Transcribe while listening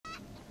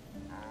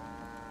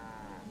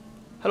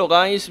Hello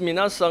guys,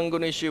 minasan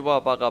konnichiwa,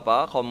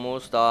 bagaba,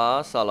 komusta,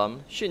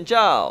 salam, xin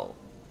chào,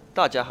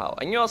 大家好,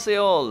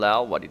 안녕하세요,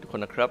 lao,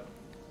 wadidukona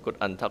good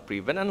antak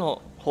priven and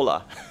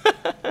hola.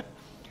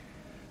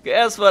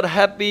 Guess what?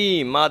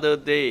 Happy Mother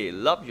Day.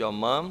 Love your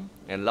mom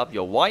and love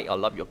your wife or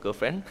love your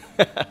girlfriend.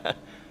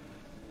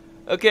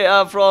 Okay,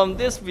 from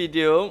this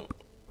video,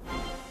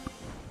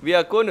 we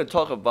are going to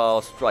talk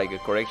about striker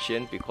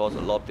correction because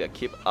a lot of them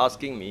keep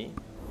asking me.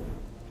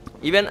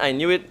 Even I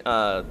knew it,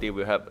 they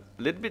will have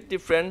a little bit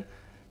different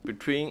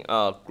between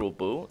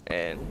global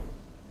and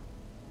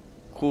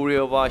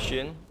courier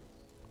version.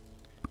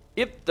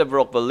 If the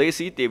developer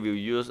lazy, they will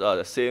use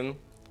the same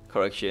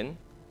correction.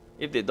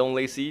 If they don't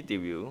lazy, they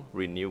will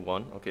renew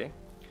one. Okay,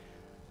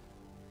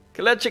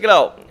 let's check it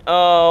out.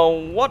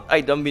 What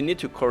item we need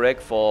to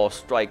correct for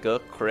striker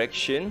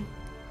correction?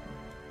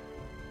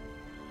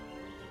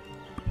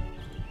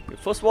 The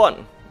first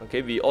one,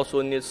 okay, we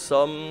also need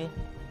some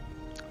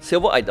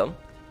silver item.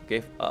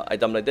 Okay,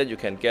 item like that you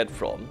can get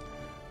from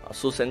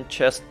Susan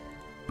chest.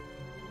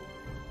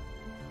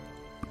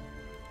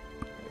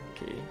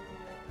 Okay,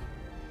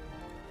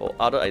 for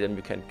other item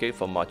you can get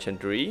from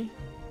merchantry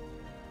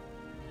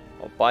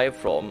or buy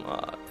from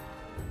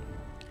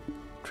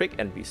trick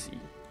NPC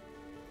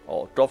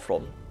or drop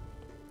from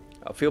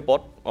field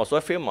bot, also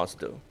a field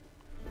master.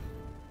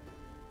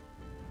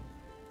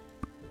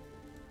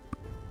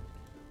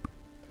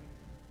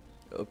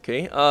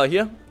 Okay,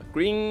 here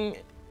green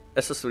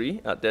accessory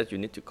that you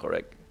need to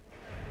correct.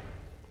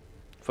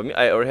 For me,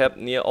 I already have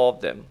near all of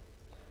them.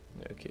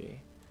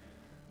 Okay,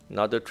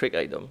 another trick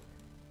item,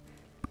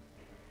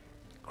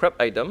 crab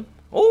item.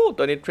 Oh,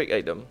 20 trick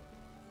item.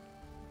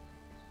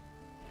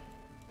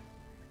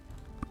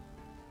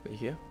 Right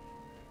here.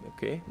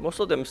 Okay,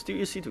 most of them still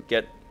easy to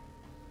get.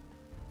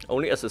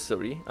 Only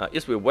accessory.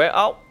 It will wear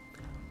out,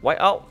 white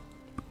out.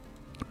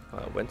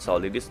 When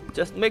solid,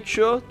 just make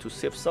sure to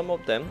save some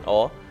of them,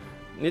 or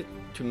need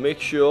to make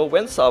sure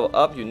when sour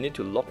up you need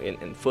to log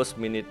in first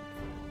minute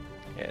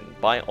and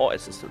buy all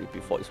accessory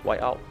before it's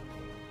white out.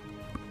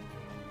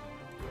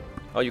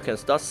 Or you can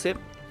start save.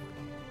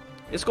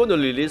 It's going to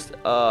release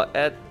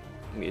at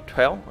May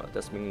 12.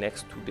 That's mean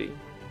next 2 days.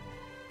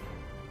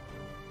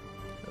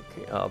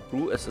 Okay,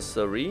 blue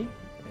accessory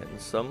and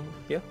some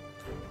here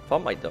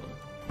farm item.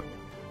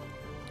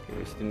 Okay,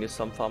 we still need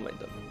some farm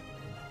item.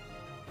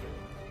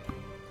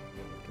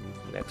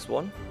 Next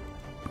one.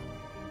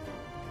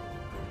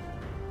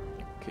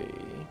 Okay,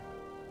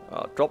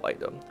 drop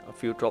item, a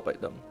few drop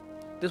item.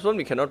 This one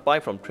we cannot buy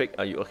from trick.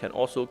 You can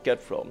also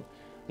get from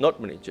not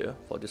manager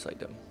for this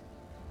item.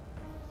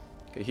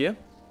 Okay, here.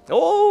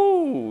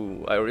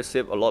 Oh, I already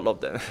saved a lot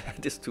of them.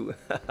 These two.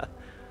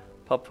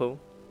 Purple.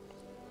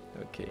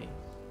 Okay,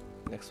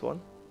 next one.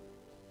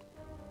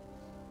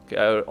 Okay,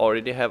 I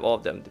already have all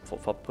of them for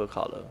purple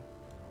color.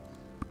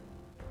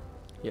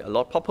 Yeah, a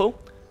lot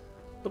purple.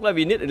 Look like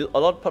we need a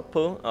lot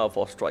purple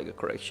for striker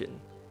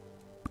correction.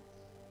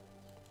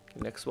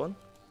 Okay, next one.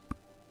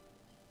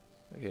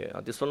 Okay,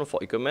 this one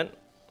for equipment.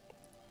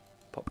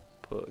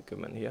 Purple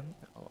equipment here.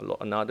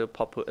 Another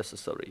purple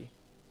accessory.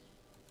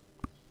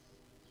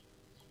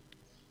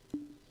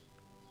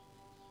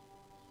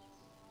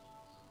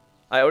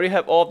 I already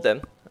have all of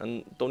them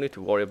and don't need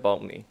to worry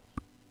about me.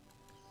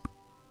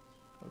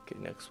 Okay,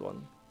 next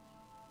one.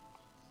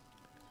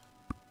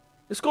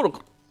 It's going to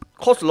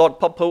cost a lot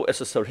purple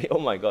accessory. Oh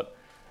my god.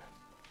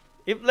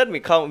 If let me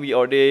count, we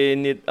already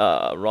need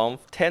around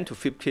 10 to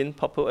 15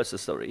 purple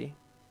accessory.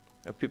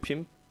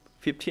 15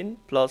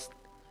 plus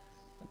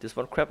this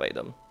one crab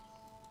item.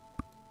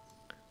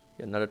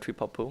 Another 3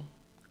 purple.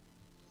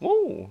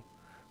 Whoa!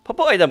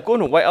 Purple item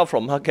going to wipe out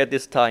from market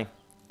this time.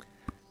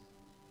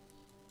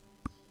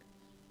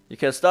 You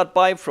can start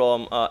buy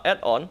from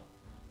add-on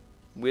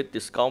with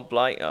discount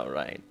blind.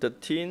 Right,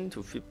 13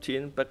 to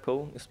 15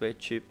 purple is very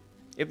cheap.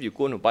 If you're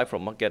going to buy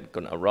from market,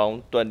 gonna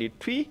around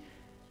 23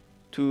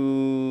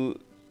 to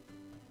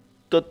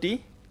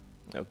 30.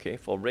 Okay,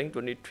 for rank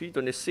 23,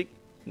 26,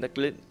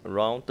 necklace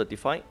around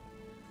 35.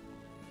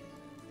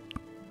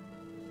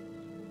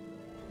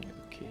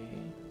 Okay.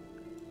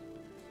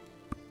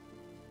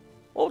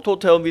 Oh,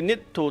 total we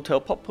need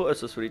total purple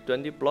accessory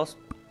 20 plus.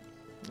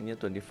 Yeah,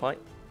 25.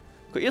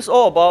 Okay, it's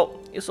all about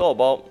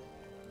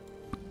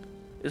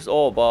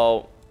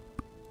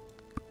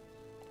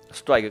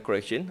striker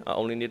correction. I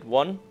only need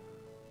one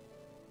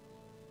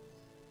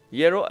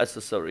yellow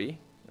accessory.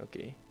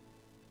 Okay,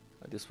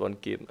 this one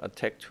give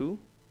attack 2.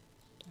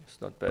 It's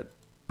not bad.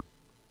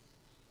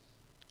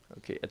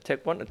 Okay,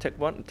 attack 1,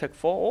 attack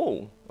 4.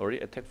 Oh, already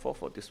attack 4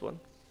 for this one.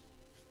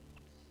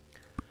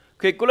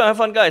 Okay, good luck, have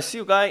fun guys. See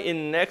you guys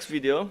in next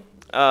video.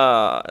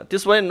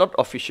 This one not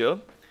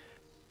official.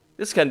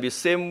 This can be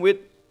same with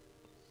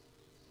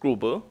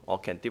Gruber or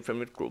can different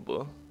with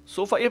Gruber.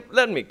 So far, if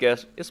let me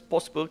guess, it's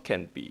possible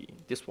can be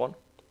this one.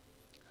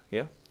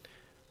 Here,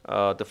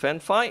 the fan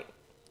fight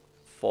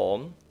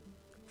form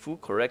full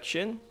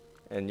correction,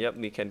 and yep,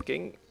 we can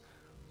gain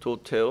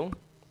total.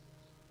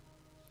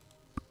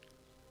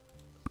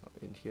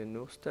 In here,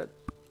 no stat.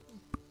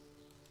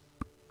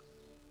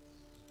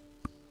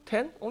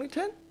 10, only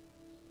 10.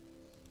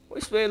 Oh,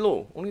 it's very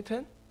low. Only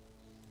 10?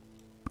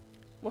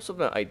 Most of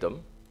the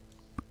item.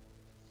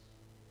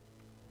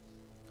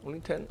 Only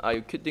 10? Are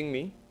you kidding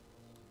me?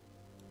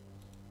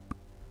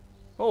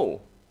 Oh,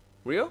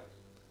 real?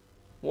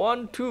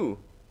 1, 2,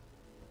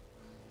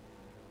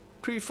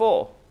 3,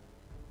 4.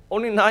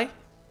 Only 9?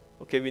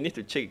 Okay, we need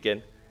to check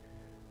again.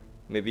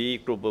 Maybe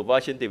global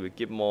version they will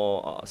give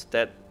more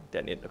stat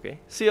than it. Okay,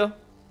 see ya.